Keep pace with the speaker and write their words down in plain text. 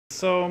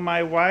So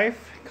my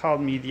wife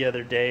called me the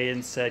other day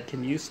and said,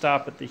 can you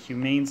stop at the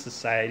Humane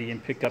Society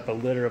and pick up a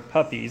litter of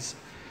puppies?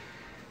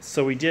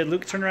 So we did.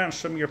 Luke, turn around and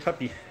show me your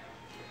puppy.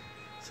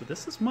 So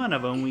this is one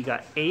of them. We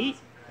got 8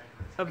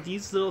 of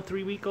these little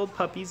 3-week-old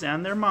puppies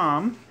and their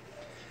mom.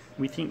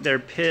 We think they're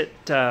pit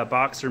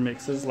boxer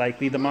mixes.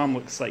 Likely the mom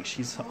looks like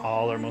she's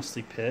all or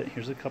mostly pit.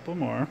 Here's a couple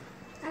more.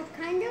 I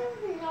kind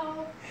of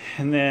know.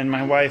 And then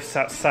my wife's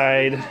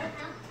outside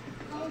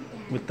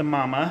with the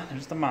mama.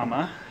 There's the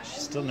mama.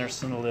 She's still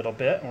nursing a little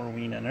bit. We're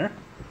weaning her.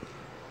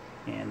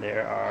 And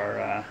there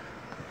are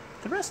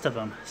the rest of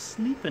them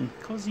sleeping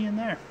cozy in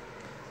there.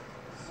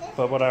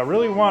 But what I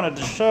really wanted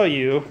to show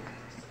you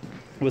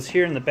was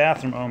here in the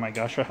bathroom. Oh my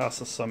gosh, our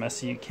house is so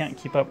messy. You can't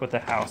keep up with the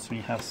house when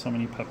you have so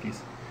many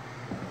puppies.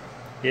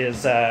 We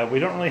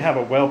don't really have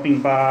a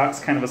whelping box,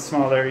 kind of a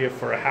small area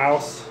for a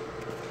house.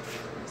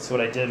 So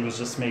what I did was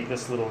just make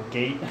this little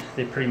gate.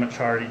 They pretty much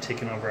already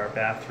taken over our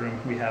bathroom.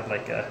 We have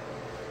like a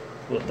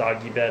little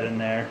doggy bed in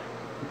there,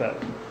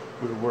 but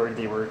we were worried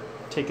they were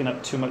taking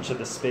up too much of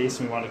the space,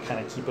 and we wanted to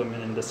kind of keep them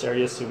in this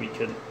area so we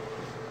could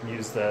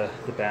use the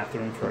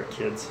bathroom for our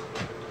kids.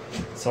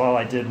 So all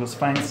I did was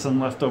find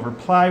some leftover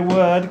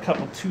plywood, a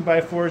couple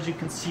 2x4s you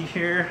can see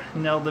here,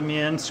 nailed them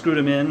in, screwed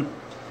them in.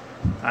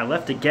 I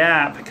left a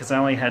gap because I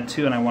only had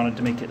 2 and I wanted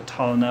to make it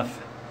tall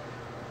enough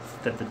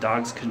that the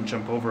dogs couldn't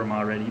jump over them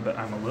already, but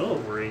I'm a little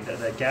worried that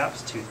that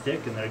gap's too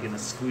thick and they're going to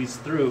squeeze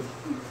through.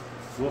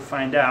 We'll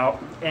find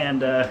out.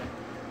 And I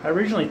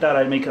originally thought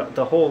I'd make it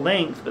the whole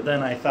length, but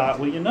then I thought,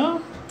 well, you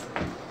know,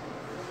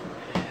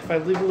 if I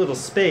leave a little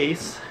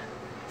space,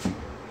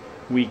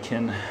 we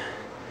can...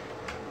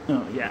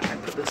 Oh yeah, I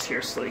put this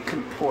here so they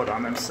couldn't pull it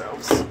on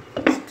themselves. So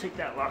take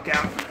that lock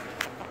out.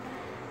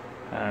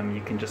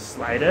 You can just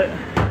slide it,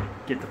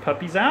 get the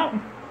puppies out,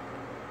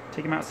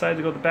 take them outside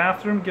to go to the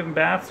bathroom, give them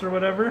baths or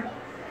whatever,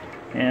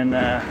 and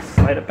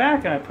slide it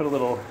back. And I put a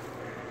little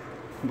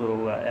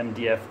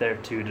MDF there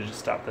too to just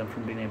stop them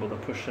from being able to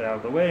push it out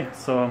of the way.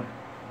 So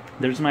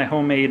there's my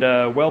homemade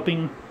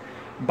whelping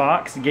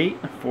box gate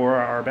for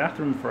our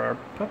bathroom for our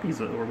puppies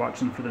that we're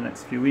watching for the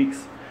next few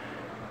weeks.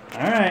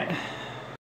 All right.